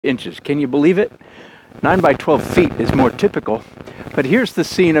inches. Can you believe it? 9 by 12 feet is more typical. But here's the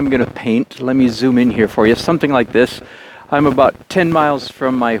scene I'm going to paint. Let me zoom in here for you. Something like this. I'm about 10 miles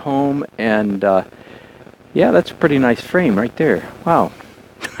from my home, and yeah, that's a pretty nice frame right there. Wow.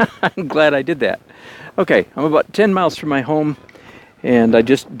 I'm glad I did that. Okay, I'm about 10 miles from my home, and I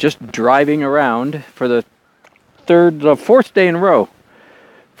just driving around for the fourth day in a row.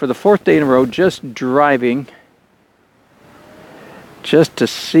 For the fourth day in a row, just driving just to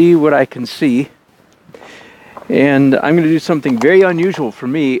see what I can see. And I'm going to do something very unusual for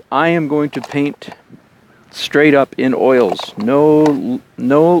me. I am going to paint straight up in oils. No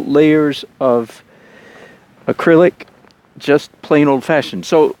layers of acrylic, just plain old-fashioned.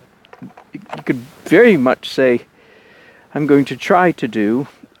 So you could very much say I'm going to try to do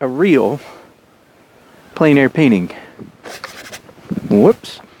a real plein air painting.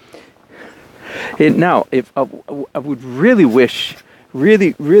 Whoops. Now, if I would really wish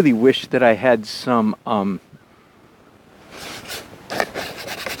that I had some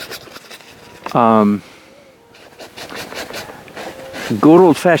good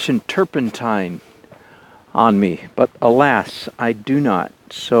old-fashioned turpentine on me, but alas, I do not.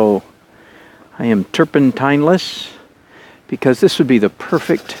 So I am turpentineless, because this would be the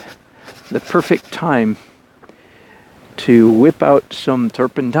perfect time to whip out some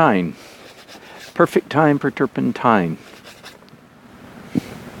turpentine. Perfect time for turpentine.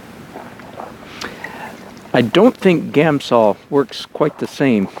 I don't think Gamsol works quite the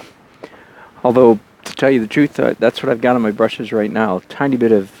same, although to tell you the truth, that's what I've got on my brushes right now. A tiny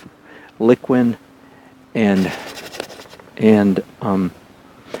bit of liquid and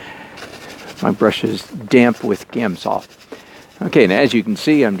my brush is damp with Gamsol. Okay, and as you can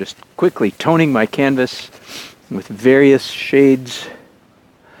see, I'm just quickly toning my canvas with various shades,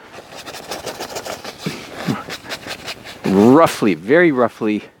 very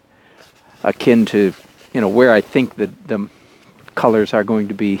roughly akin to, where I think that the colors are going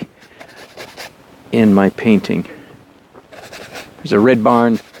to be in my painting. There's a red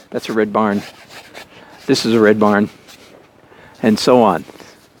barn, that's a red barn, this is a red barn, and so on.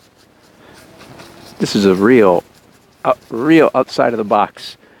 This is a real outside of the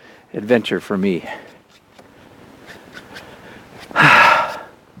box adventure for me.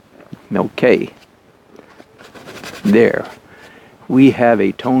 Okay. There. We have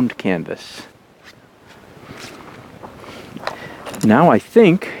a toned canvas. Now I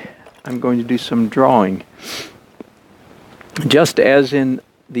think I'm going to do some drawing. Just as in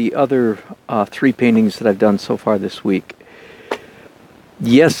the other 3 paintings that I've done so far this week.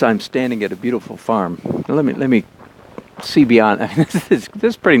 Yes, I'm standing at a beautiful farm. Let me see beyond. This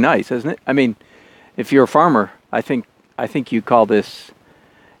is pretty nice, isn't it? I mean, if you're a farmer, I think you call this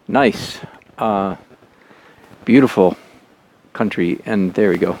nice, beautiful country. And there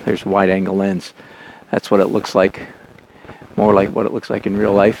we go. There's a wide-angle lens. That's what it looks like. More like what it looks like in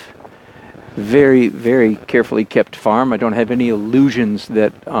real life. Very, very carefully kept farm. I don't have any illusions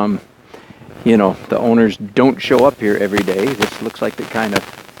that the owners don't show up here every day. This looks like the kind of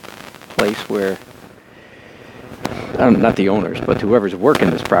place where, not the owners, but whoever's working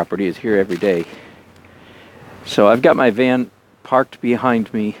this property is here every day. So I've got my van parked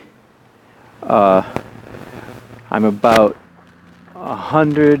behind me. I'm about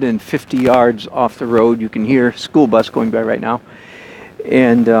 150 yards off the road. You can hear a school bus going by right now.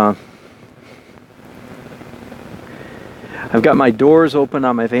 And I've got my doors open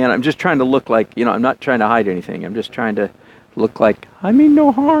on my van. I'm just trying to look like, I'm not trying to hide anything. I'm just trying to look like, I mean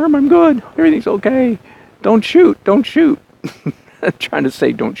no harm, I'm good, everything's okay. Don't shoot. I'm trying to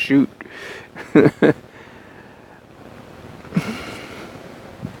say don't shoot.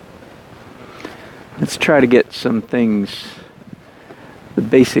 Let's try to get some things, the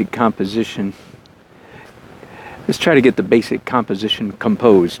basic composition. Let's try to get the basic composition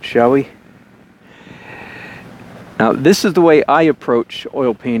composed, shall we? Now, this is the way I approach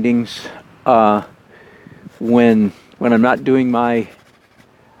oil paintings when I'm not doing my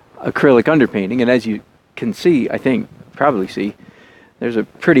acrylic underpainting. And as you can see, probably see, there's a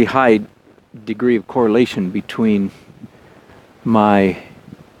pretty high degree of correlation between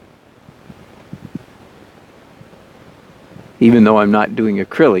even though I'm not doing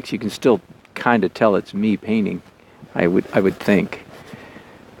acrylics, you can still kind of tell it's me painting, I would think,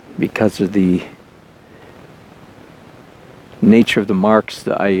 because of the nature of the marks.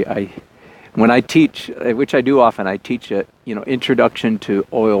 That when I teach, which I do often, I teach a introduction to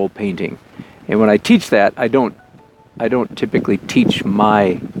oil painting, and when I teach that, I don't typically teach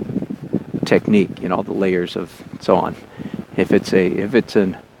my technique, the layers of so on. If it's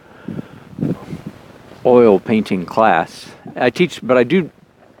an oil painting class, I teach, but I do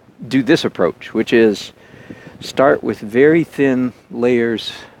do this approach, which is start with very thin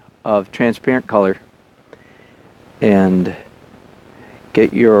layers of transparent color and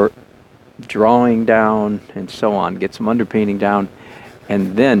get your drawing down and so on, get some underpainting down,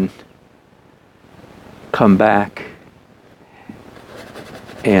 and then come back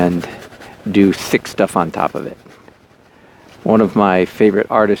and do thick stuff on top of it. One of my favorite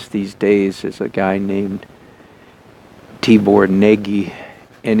artists these days is a guy named Tibor Nagy,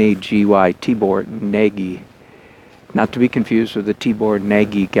 N-A-G-Y, Tibor Nagy, not to be confused with the Tibor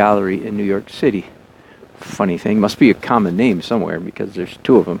Nagy Gallery in New York City. Funny thing, must be a common name somewhere because there's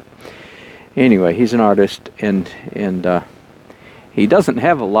two of them. Anyway, he's an artist, and he doesn't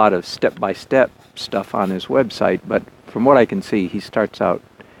have a lot of step-by-step stuff on his website, but from what I can see, he starts out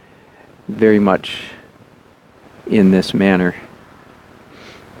very much in this manner,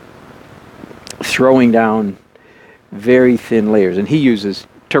 throwing down very thin layers, and he uses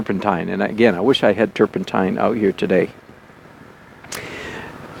turpentine. And again, I wish I had turpentine out here today.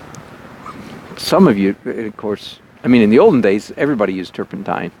 Some of you, of course, I mean, in the olden days, everybody used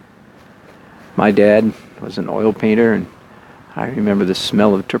turpentine. My dad was an oil painter, and I remember the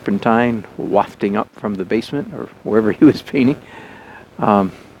smell of turpentine wafting up from the basement or wherever he was painting.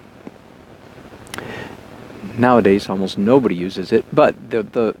 Nowadays, almost nobody uses it, but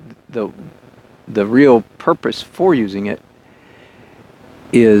the real purpose for using it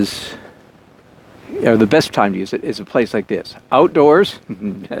is, or the best time to use it is a place like this. Outdoors,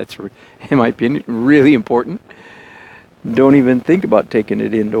 that's, in my opinion, really important. Don't even think about taking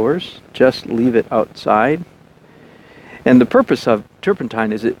it indoors. Just leave it outside. And the purpose of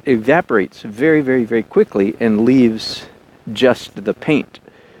turpentine is it evaporates very, very, very quickly and leaves just the paint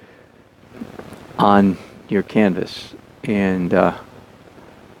on your canvas. And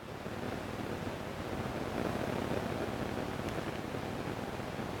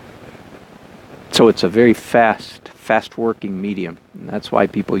so it's a very fast working medium. And that's why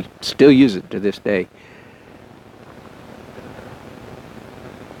people still use it to this day.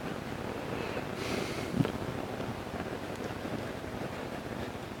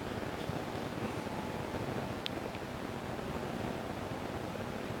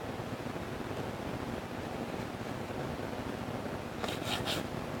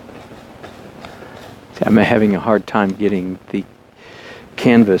 I'm having a hard time getting the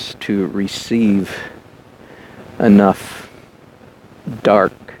canvas to receive enough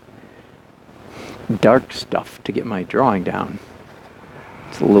dark stuff to get my drawing down.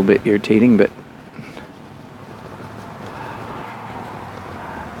 It's a little bit irritating, but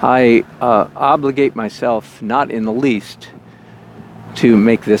I obligate myself not in the least to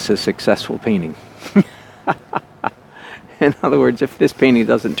make this a successful painting. In other words, if this painting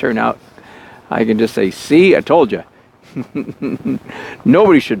doesn't turn out, I can just say, see, I told you.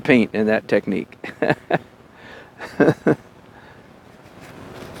 Nobody should paint in that technique.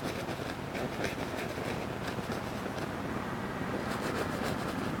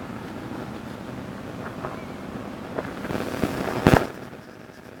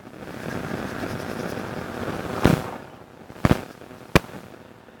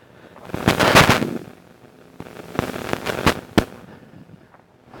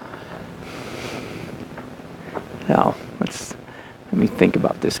 Now, let me think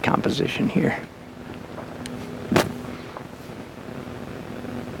about this composition here.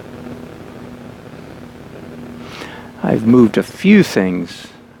 I've moved a few things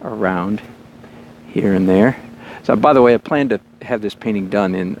around here and there. So, by the way, I plan to have this painting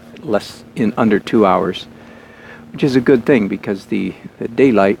done in under 2 hours, which is a good thing because the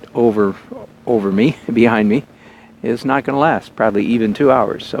daylight over me, behind me, is not going to last probably even 2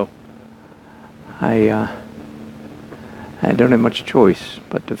 hours. So I don't have much choice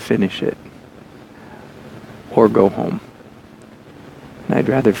but to finish it or go home. And I'd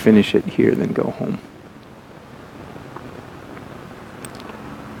rather finish it here than go home.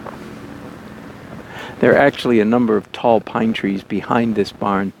 There are actually a number of tall pine trees behind this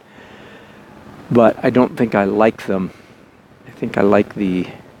barn, but I don't think I like them. I think I like the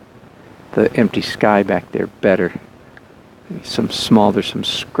empty sky back there better. There's some scrub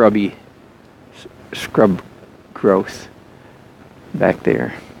growth back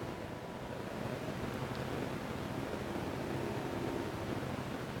there.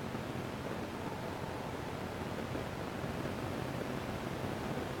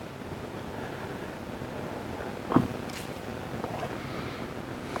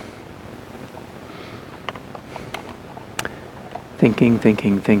 Thinking.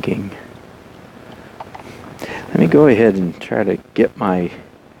 Let me go ahead and try to get my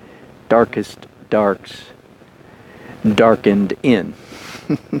darkest darks darkened in.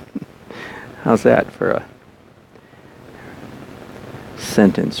 How's that for a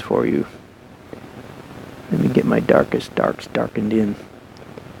sentence for you? Let me get my darkest darks darkened in.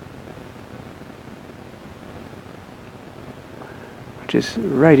 Just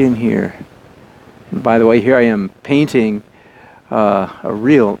right in here. And by the way, here I am painting a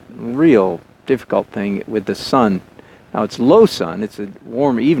real difficult thing with the sun. Now it's low sun, it's a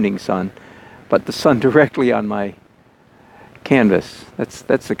warm evening sun, but the sun directly on my canvas.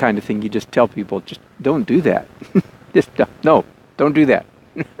 That's the kind of thing you just tell people, just don't do that. Don't do that.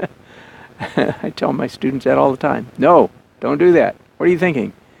 I tell my students that all the time. No, don't do that. What are you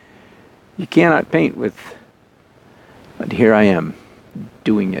thinking? You cannot paint with... But here I am,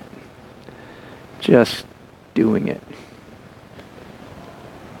 doing it. Just doing it.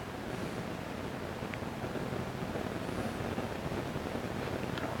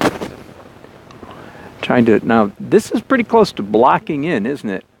 Now, this is pretty close to blocking in, isn't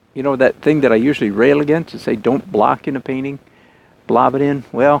it? You know that thing that I usually rail against, to say don't block in a painting, blob it in?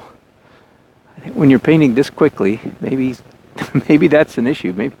 Well, I think when you're painting this quickly, maybe that's an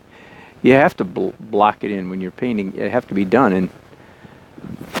issue. Maybe you have to block it in when you're painting. It have to be done in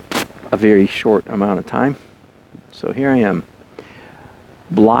a very short amount of time. So here I am,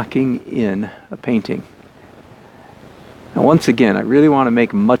 blocking in a painting. Now once again, I really want to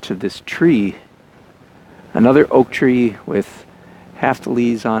make much of this tree. Another oak tree with half the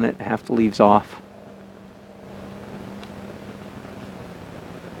leaves on it, half the leaves off.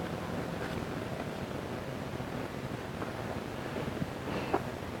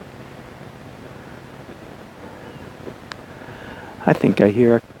 I think I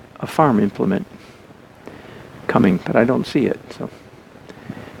hear a farm implement coming, but I don't see it. So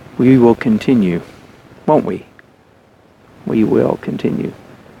we will continue, won't we? We will continue.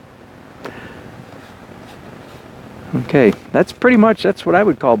 Okay, that's what I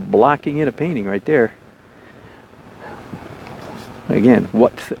would call blocking in a painting right there. Again,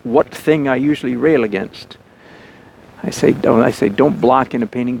 what thing I usually rail against? I say don't block in a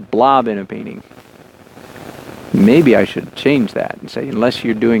painting, blob in a painting. Maybe I should change that and say unless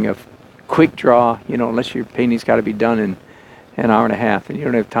you're doing a quick draw, unless your painting's got to be done in an hour and a half and you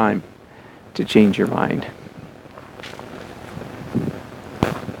don't have time to change your mind.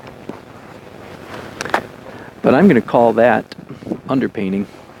 But I'm going to call that underpainting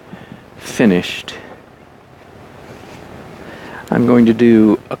finished. I'm going to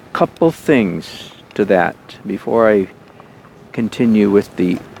do a couple things to that before I continue with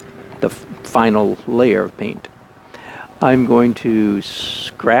the final layer of paint. I'm going to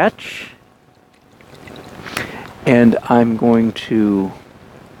scratch, and I'm going to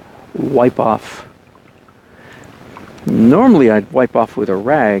wipe off. Normally I'd wipe off with a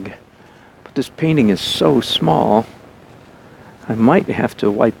rag, but this painting is so small, I might have to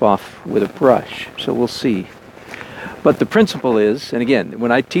wipe off with a brush, so we'll see. But the principle is, and again,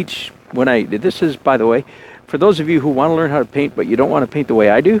 this is, by the way, for those of you who want to learn how to paint, but you don't want to paint the way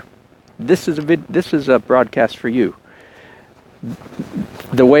I do, this is a broadcast for you.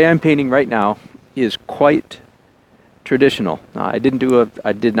 The way I'm painting right now is quite traditional. Now, I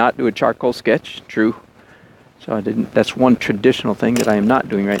did not do a charcoal sketch, true. So that's one traditional thing that I am not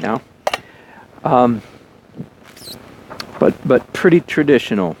doing right now. But pretty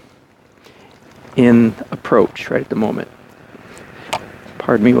traditional in approach right at the moment.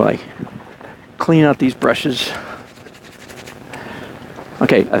 Pardon me while I clean out these brushes.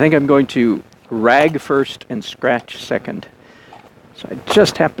 Okay, I think I'm going to rag first and scratch second. So I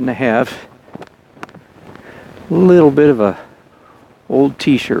just happen to have a little bit of a old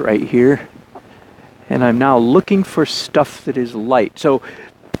t-shirt right here, and I'm now looking for stuff that is light. So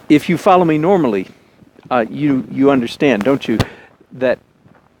if you follow me normally, you understand, don't you, that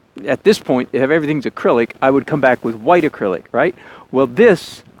at this point, if everything's acrylic, I would come back with white acrylic, right? Well,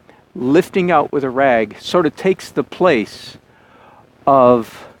 this lifting out with a rag sort of takes the place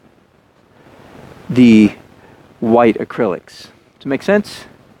of the white acrylics. Does it make sense?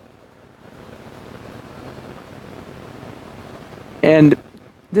 And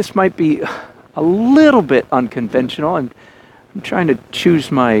this might be a little bit unconventional. I'm trying to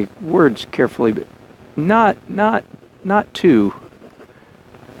choose my words carefully, but not too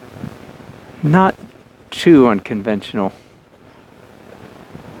unconventional.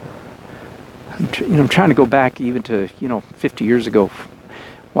 I'm trying to go back even to 50 years ago,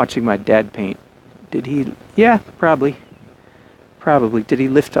 watching my dad paint. Did he? Yeah, probably. Did he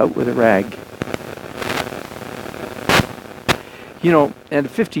lift out with a rag? And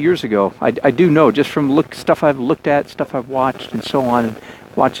 50 years ago, I do know just from stuff I've looked at, stuff I've watched, and so on, and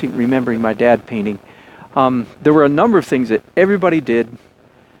remembering my dad painting. There were a number of things that everybody did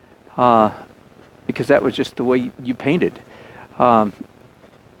because that was just the way you painted. Um,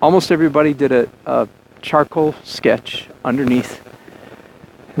 Almost everybody did a charcoal sketch underneath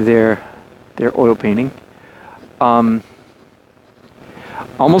their oil painting. Um,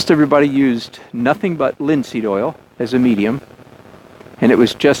 Almost everybody used nothing but linseed oil as a medium, and it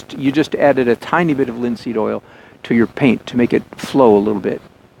was just, you just added a tiny bit of linseed oil to your paint to make it flow a little bit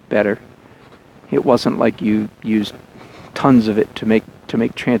better. It wasn't like you used tons of it to make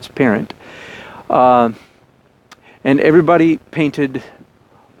transparent. Uh, and everybody painted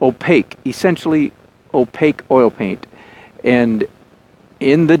opaque, essentially opaque oil paint. And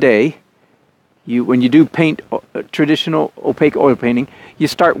in the day, when you do paint traditional opaque oil painting, you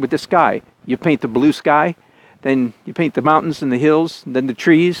start with the sky. You paint the blue sky, then you paint the mountains and the hills, then the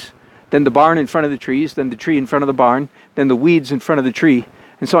trees, then the barn in front of the trees, then the tree in front of the barn, then the weeds in front of the tree,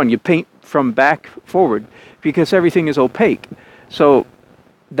 and so on. You paint from back forward because everything is opaque. So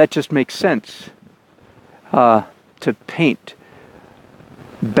that just makes sense to paint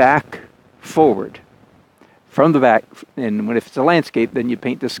back forward from the back. And if it's a landscape, then you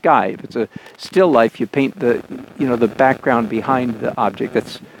paint the sky. If it's a still life, you paint the background behind the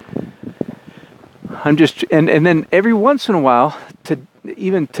object. And then every once in a while,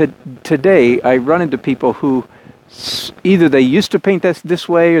 today, I run into people who either they used to paint this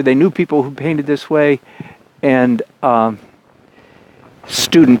way, or they knew people who painted this way, and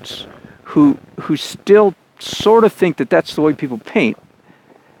students who still sort of think that that's the way people paint.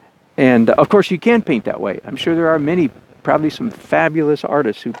 And of course, you can paint that way. I'm sure there are many, probably some fabulous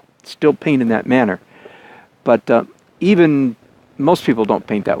artists who still paint in that manner. But even most people don't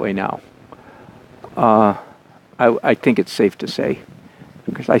paint that way now. I think it's safe to say,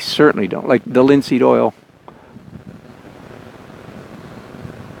 because I certainly don't. Like the linseed oil.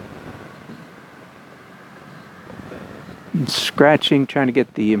 Scratching, trying to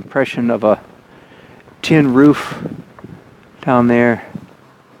get the impression of a tin roof down there.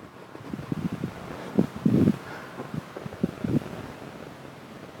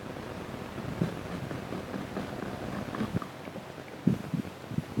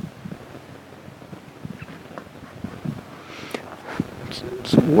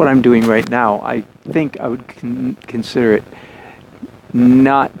 So what I'm doing right now, I think I would consider it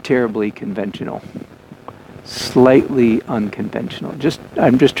not terribly conventional. Slightly unconventional.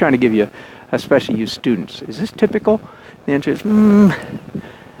 I'm just trying to give you, especially you students, is this typical? The answer is,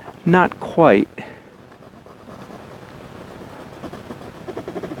 not quite.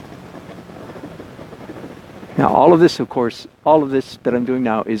 Now, all of this, of course, all of this that I'm doing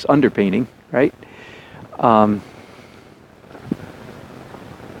now is underpainting, right?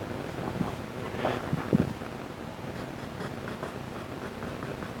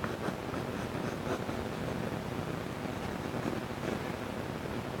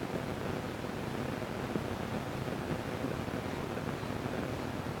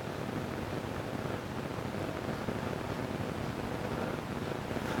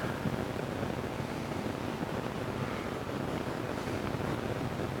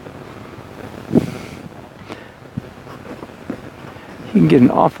 You can get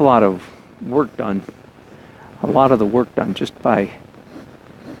an awful lot of work done, a lot of the work done just by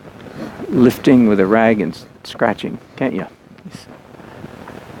lifting with a rag and scratching, can't you?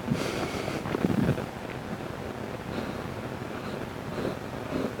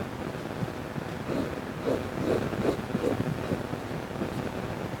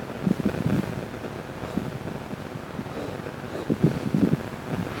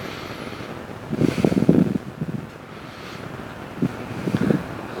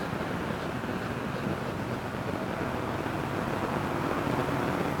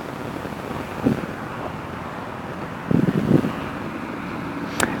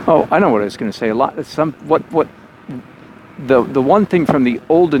 Oh, I know what I was going to say. The one thing from the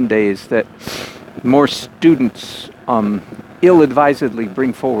olden days that more students ill-advisedly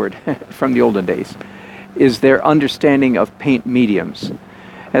bring forward from the olden days is their understanding of paint mediums.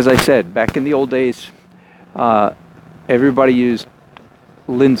 As I said, back in the old days, everybody used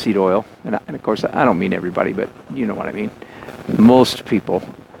linseed oil, and of course I don't mean everybody, but you know what I mean. Most people.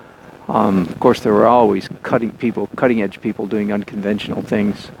 Of course, there were always cutting-edge people doing unconventional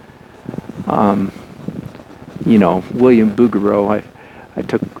things. William Bouguereau. I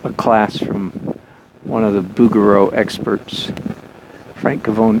took a class from one of the Bouguereau experts, Frank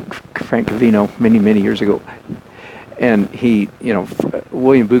Cavino, many years ago, and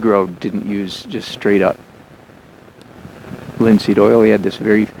William Bouguereau didn't use just straight up linseed oil. He had this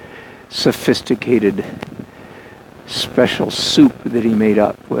very sophisticated special soup that he made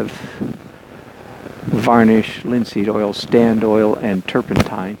up with varnish, linseed oil, stand oil, and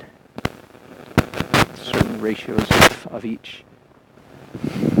turpentine. ratios of each.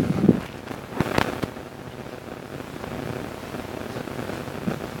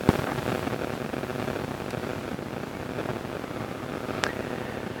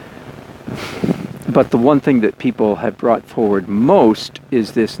 But the one thing that people have brought forward most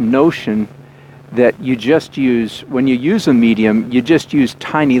is this notion that you just use, when you use a medium, you just use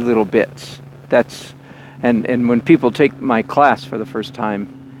tiny little bits. That's, and when people take my class for the first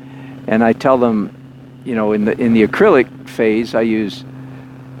time, and I tell them, you know, in the acrylic phase, I use,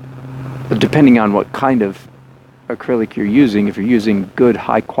 depending on what kind of acrylic you're using, if you're using good,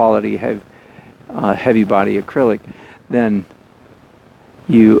 high quality, heavy body acrylic, then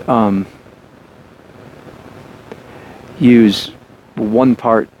you use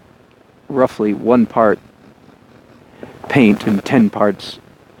roughly one part paint and 10 parts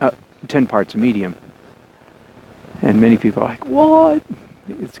medium. And many people are like, what?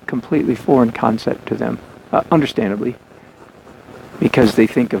 It's a completely foreign concept to them, understandably, because they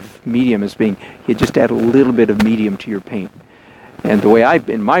think of medium as being, you just add a little bit of medium to your paint. And the way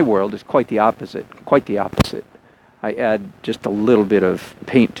in my world, is quite the opposite, I add just a little bit of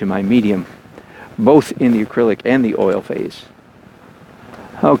paint to my medium, both in the acrylic and the oil phase.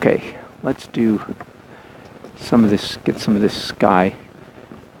 Okay, let's do some of this, get some of this sky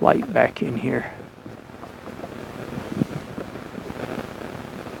light back in here.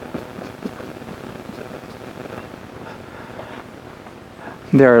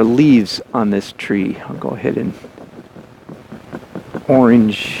 There are leaves on this tree. I'll go ahead and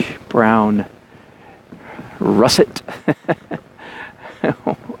orange, brown, russet.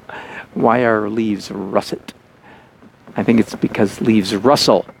 Why are leaves russet? I think it's because leaves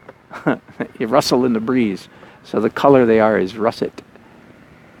rustle. They rustle in the breeze. So the color they are is russet.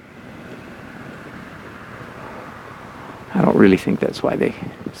 I don't really think that's why they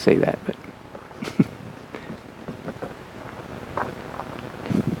say that, but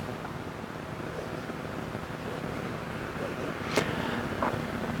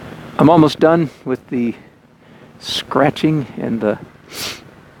I'm almost done with the scratching and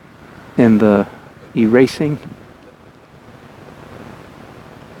the erasing.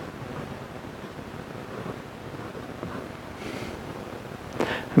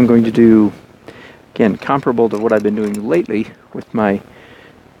 I'm going to do, again, comparable to what I've been doing lately with my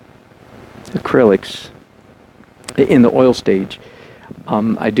acrylics in the oil stage.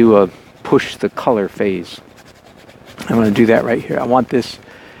 I do a push the color phase. I'm going to do that right here. I want this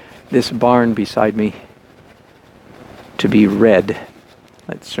barn beside me to be red.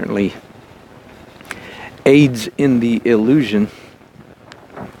 That certainly aids in the illusion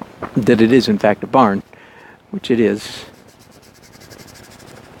that it is in fact a barn, which it is.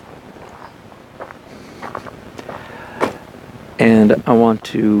 And I want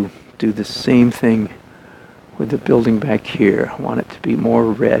to do the same thing with the building back here. I want it to be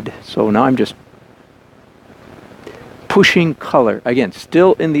more red. So now I'm just pushing color. Again,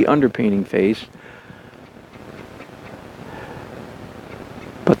 still in the underpainting phase.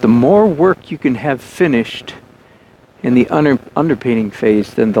 But the more work you can have finished in the underpainting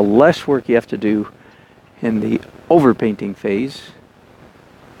phase, then the less work you have to do in the overpainting phase.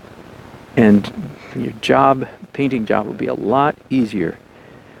 And your painting job will be a lot easier.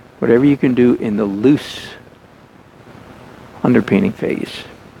 Whatever you can do in the loose underpainting phase.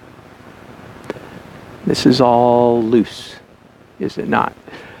 This is all loose, is it not?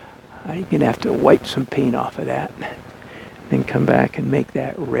 You're going to have to wipe some paint off of that. Then come back and make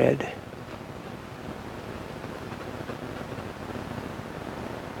that red.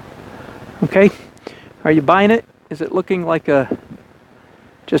 Okay, are you buying it? Is it looking like a...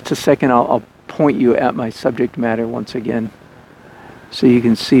 Just a second, I'll point you at my subject matter once again so you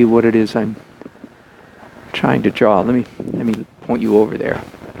can see what it is I'm trying to draw. Let me point you over there.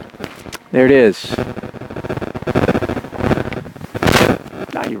 There it is.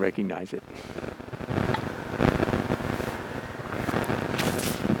 Now you recognize it.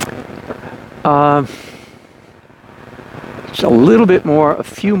 Just a little bit more, a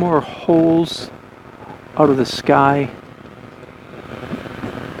few more holes out of the sky.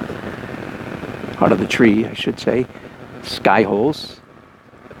 Out of the tree, I should say. Sky holes.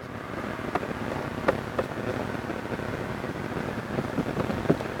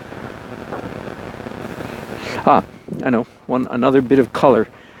 I know, another bit of color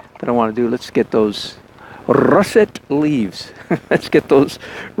that I want to do. Let's get those russet leaves. Let's get those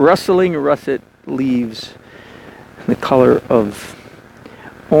rustling russet leaves in the color of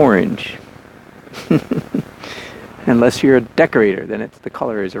orange. Unless you're a decorator, then the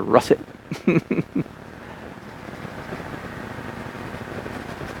color is a russet.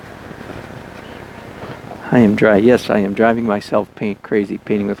 I am dry. Yes, I am driving myself crazy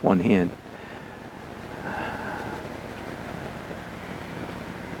painting with one hand.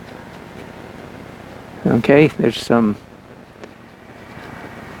 Okay, there's some...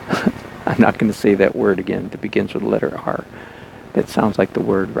 I'm not going to say that word again that begins with the letter R. That sounds like the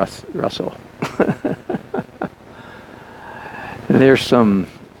word Russell. There's some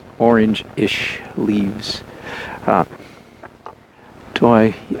orange-ish leaves. I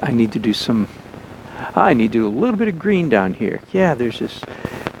need to do some... I need to do a little bit of green down here. Yeah, there's this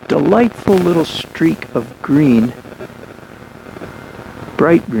delightful little streak of green.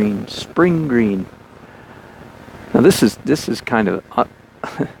 Bright green, spring green. Now this is kind of...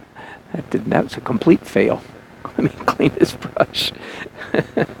 that was a complete fail. Let me clean this brush.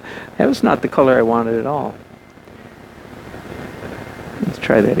 That was not the color I wanted at all. Let's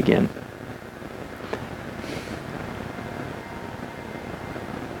try that again.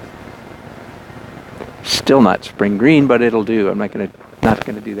 Still not spring green, but it'll do. I'm not gonna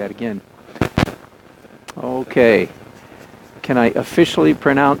do that again. Okay. Can I officially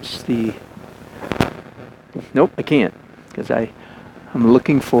pronounce the... Nope, I can't, because I'm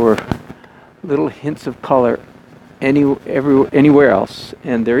looking for little hints of color anywhere else,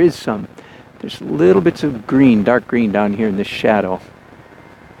 and there is some. There's little bits of green, dark green down here in this shadow.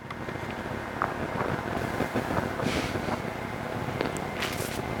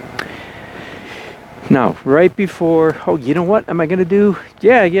 Now, right before, oh, you know what am I going to do?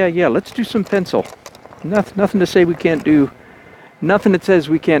 Yeah, let's do some pencil. Nothing to say we can't do, nothing that says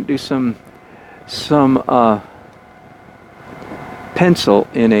we can't do some pencil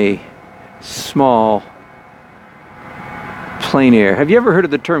in a small plein air. Have you ever heard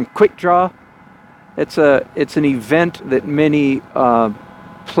of the term quick draw? It's an event that many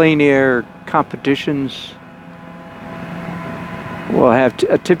plein air competitions will have.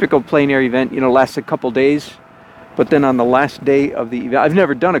 A typical plein air event, lasts a couple days, but then on the last day of the event, I've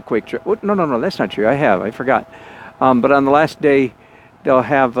never done a quick draw. No, that's not true. I forgot. But on the last day, they'll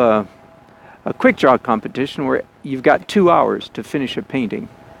have a quick draw competition where you've got 2 hours to finish a painting.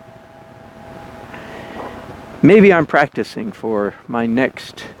 Maybe I'm practicing for my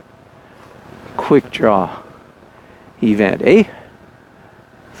next quick draw event, eh?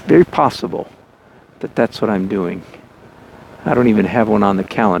 Very possible that that's what I'm doing. I don't even have one on the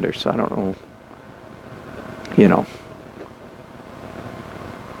calendar, so I don't know,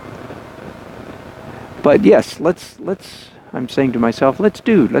 But yes, let's I'm saying to myself, let's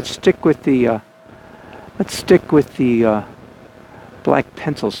stick with the black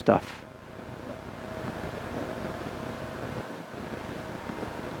pencil stuff.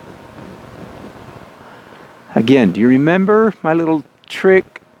 Again, do you remember my little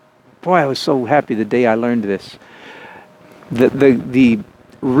trick? Boy, I was so happy the day I learned this. The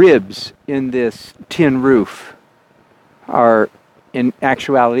ribs in this tin roof are, in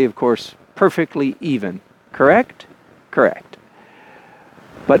actuality, of course, perfectly even. Correct? Correct.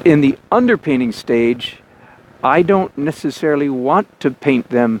 But in the underpainting stage, I don't necessarily want to paint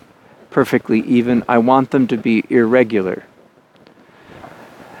them perfectly even. I want them to be irregular.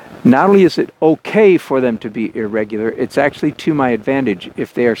 Not only is it okay for them to be irregular, it's actually to my advantage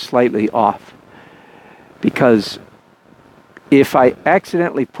if they are slightly off. Because if I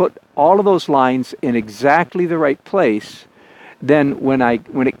accidentally put all of those lines in exactly the right place, then when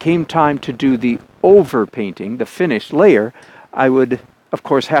it came time to do the overpainting, the finished layer, I would, of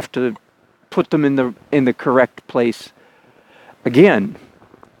course, have to put them in the correct place again.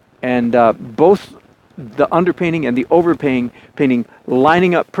 And both the underpainting and the overpainting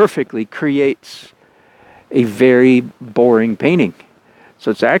lining up perfectly creates a very boring painting.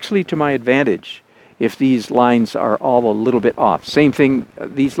 So it's actually to my advantage if these lines are all a little bit off. Same thing,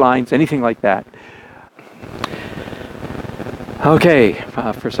 these lines, anything like that. Okay,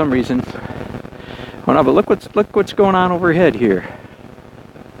 for some reason, oh no, but look what's going on overhead here.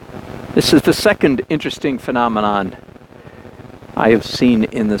 This is the second interesting phenomenon I have seen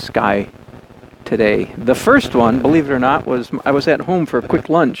in the sky today. The first one, believe it or not, was I was at home for a quick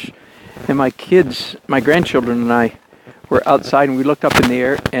lunch, and my grandchildren and I were outside, and we looked up in the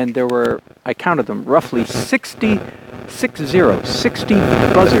air, and there were, I counted them, roughly 60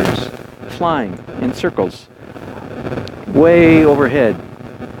 buzzards flying in circles way overhead,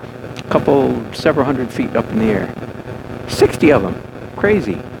 several hundred feet up in the air. 60 of them.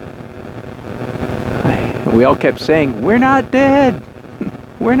 Crazy. We all kept saying, "We're not dead.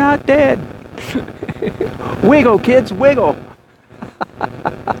 We're not dead." Wiggle, kids, wiggle.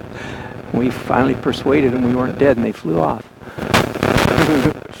 We finally persuaded them we weren't dead, and they flew off.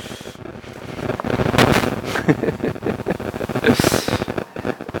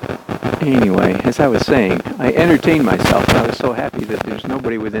 Anyway, as I was saying, I entertained myself. I was so happy that there's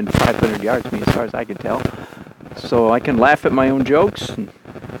nobody within 500 yards of me as far as I can tell. So I can laugh at my own jokes. And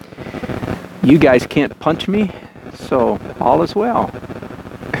you guys can't punch me, so all is well.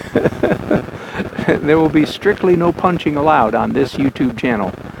 There will be strictly no punching allowed on this YouTube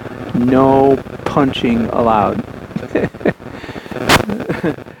channel. No punching allowed.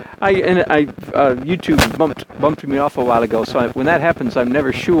 YouTube bumped me off a while ago, so when that happens, I'm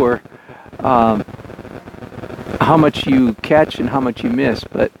never sure how much you catch and how much you miss.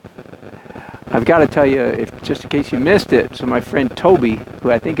 But I've got to tell you, if just in case you missed it, so my friend Toby,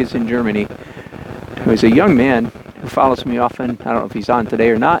 who I think is in Germany, who is a young man who follows me often. I don't know if he's on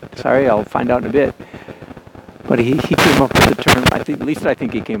today or not. Sorry, I'll find out in a bit. But he came up with the term. I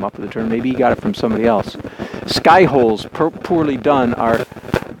think he came up with the term. Maybe he got it from somebody else. Sky holes poorly done are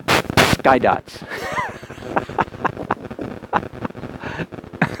sky dots.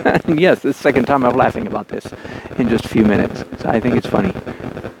 And yes, this is the second time I'm laughing about this in just a few minutes. So I think it's funny.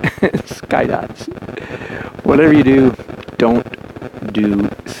 Sky dots. Whatever you do, don't do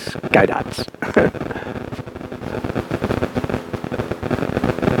sky dots.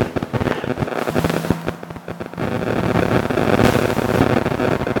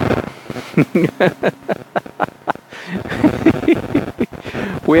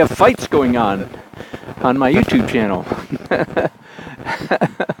 We have fights going on my YouTube channel.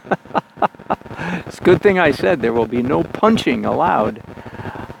 It's a good thing I said there will be no punching allowed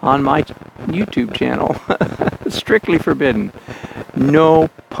on my YouTube channel. Strictly forbidden. No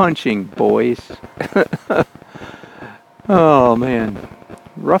punching, boys. Oh man,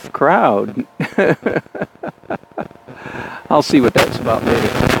 rough crowd. I'll see what that's about later.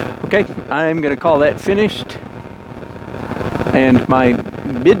 Okay, I'm going to call that finished. And my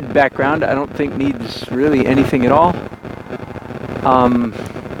mid background, I don't think needs really anything at all. I'm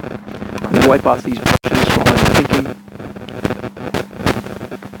going to wipe off these brushes while I'm thinking.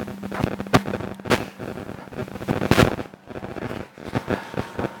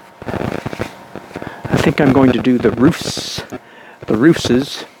 I think I'm going to do the roofs, or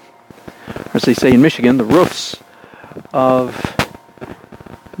as they say in Michigan, the roofs of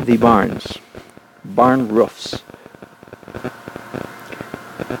the barns. Barn roofs.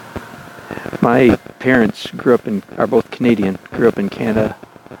 My parents are both Canadian, grew up in Canada,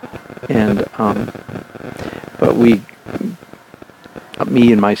 and but me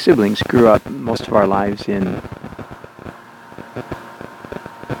and my siblings grew up most of our lives in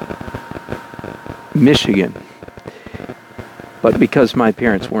Michigan. But because my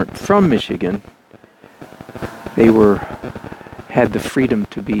parents weren't from Michigan, they had the freedom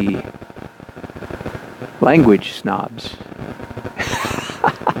to be language snobs.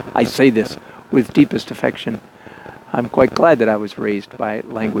 I say this with deepest affection. I'm quite glad that I was raised by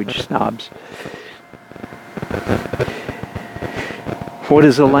language snobs. What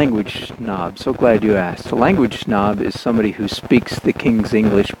is a language snob? So glad you asked. A language snob is somebody who speaks the king's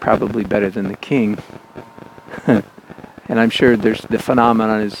English probably better than the king. And I'm sure the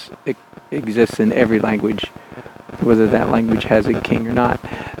phenomenon exists in every language, whether that language has a king or not.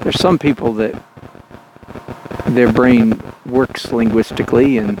 There's some people that their brain works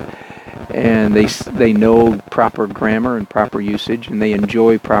linguistically and they know proper grammar and proper usage, and they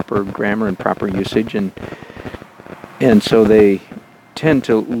enjoy proper grammar and proper usage, and so they tend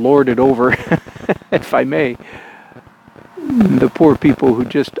to lord it over, if I may, the poor people who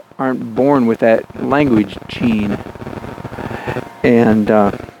just aren't born with that language gene. And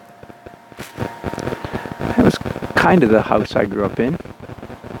that was kind of the house I grew up in,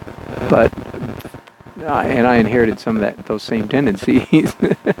 but and I inherited some of those same tendencies.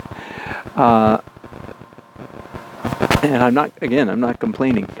 And I'm not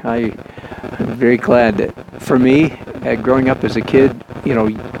complaining. I'm very glad that for me, growing up as a kid,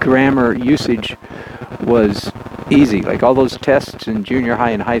 grammar usage was easy. Like all those tests in junior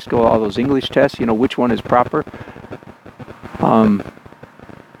high and high school, all those English tests, which one is proper.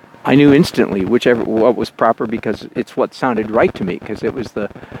 I knew instantly what was proper because it's what sounded right to me, because it was the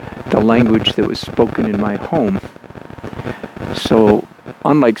language that was spoken in my home. So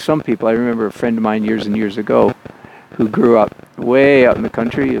unlike some people, I remember a friend of mine years and years ago who grew up way out in the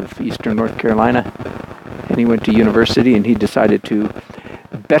country of eastern North Carolina, and he went to university and he decided to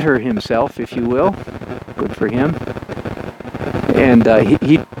better himself, if you will. Good for him. And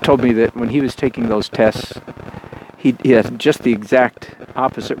he told me that when he was taking those tests, he had just the exact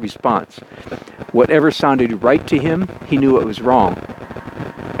opposite response. Whatever sounded right to him, he knew it was wrong.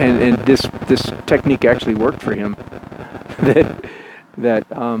 And this technique actually worked for him. That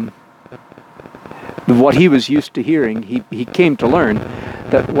what he was used to hearing, he came to learn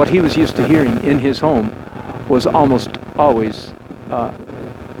that what he was used to hearing in his home was almost always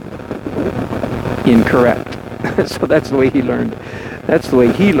incorrect. So that's the way he learned. That's the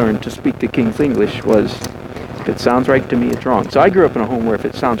way he learned to speak the King's English, was if it sounds right to me, it's wrong. So I grew up in a home where if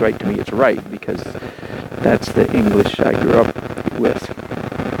it sounds right to me, it's right, because that's the English I grew up with.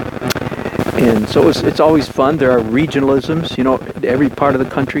 And so it's always fun. There are regionalisms. You know, every part of the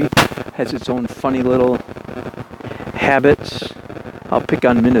country has its own funny little habits. I'll pick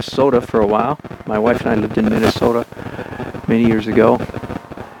on Minnesota for a while. My wife and I lived in Minnesota many years ago.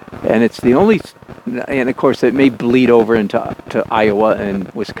 And it's the only, and of course it may bleed over into Iowa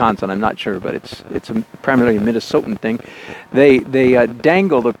and Wisconsin, I'm not sure, but it's a primarily a Minnesotan thing. They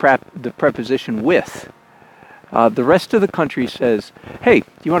dangle the preposition with. The rest of the country says, hey, do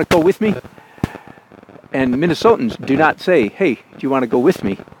you want to go with me? And Minnesotans do not say, hey, do you want to go with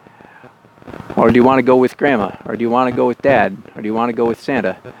me? Or do you want to go with Grandma? Or do you want to go with Dad? Or do you want to go with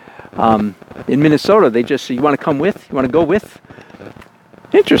Santa? In Minnesota, they just say, you want to come with? You want to go with?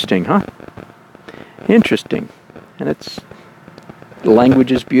 Interesting, huh? Interesting. And the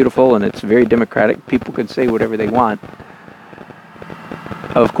language is beautiful, and it's very democratic. People can say whatever they want.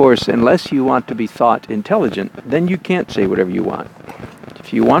 Of course, unless you want to be thought intelligent, then you can't say whatever you want.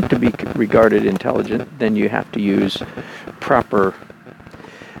 If you want to be regarded intelligent, then you have to use proper,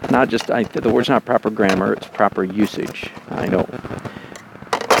 not just, the word's not proper grammar, it's proper usage. I know.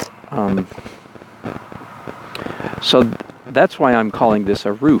 So that's why I'm calling this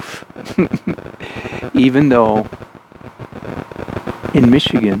a roof. Even though in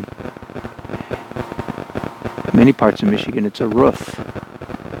Michigan, many parts of Michigan, it's a roof.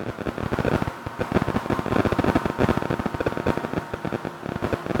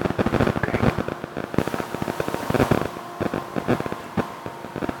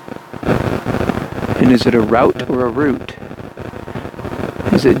 And is it a route or a route?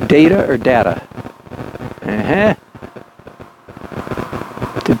 Is it data or data? Uh-huh.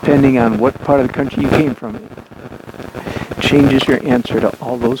 Depending on what part of the country you came from, it changes your answer to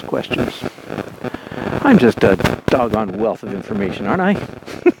all those questions. I'm just a doggone wealth of information, aren't I?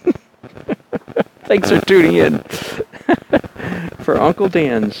 Thanks for tuning in for Uncle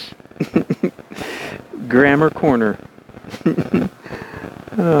Dan's Grammar Corner.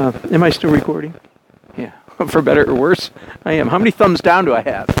 Am I still recording? Yeah. For better or worse, I am. How many thumbs down do I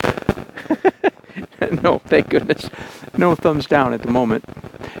have? No, thank goodness. No thumbs down at the moment.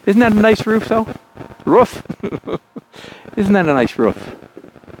 Isn't that a nice roof, though? Roof? Isn't that a nice roof?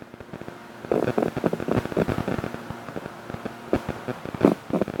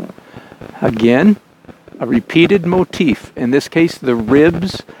 Again, a repeated motif. In this case, the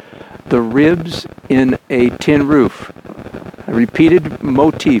ribs in a tin roof. A repeated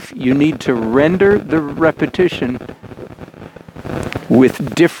motif. You need to render the repetition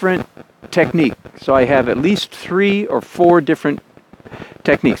with different technique. So I have at least 3 or 4 different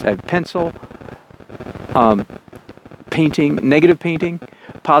techniques. I have pencil, painting, negative painting,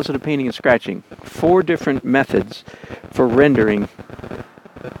 positive painting, and scratching. 4 different methods for rendering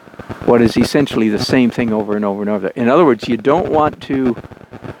what is essentially the same thing over and over and over. In other words, you don't want to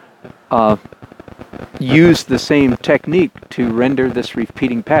use the same technique to render this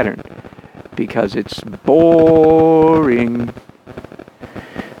repeating pattern, because it's boring.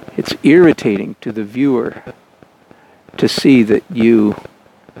 It's irritating to the viewer to see that you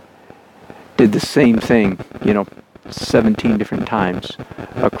did the same thing, 17 different times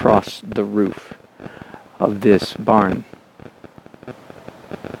across the roof of this barn.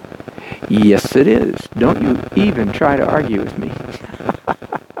 Yes, it is. Don't you even try to argue with me.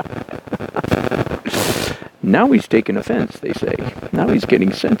 Now he's taking offense, they say. Now he's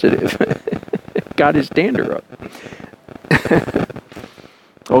getting sensitive. Got his dander up.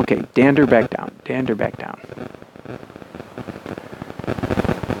 Okay, dander back down. Dander back down.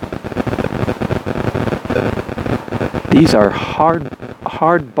 These are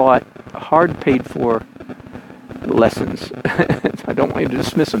hard bought, hard paid for lessons. I don't want you to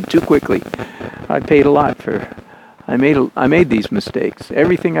dismiss them too quickly. I paid a lot for. I made these mistakes.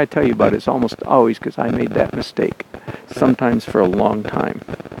 Everything I tell you about is almost always because I made that mistake. Sometimes for a long time.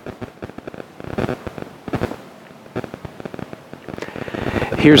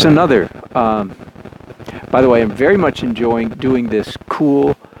 Here's another. By the way, I'm very much enjoying doing this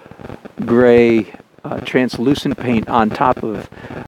cool gray translucent paint on top of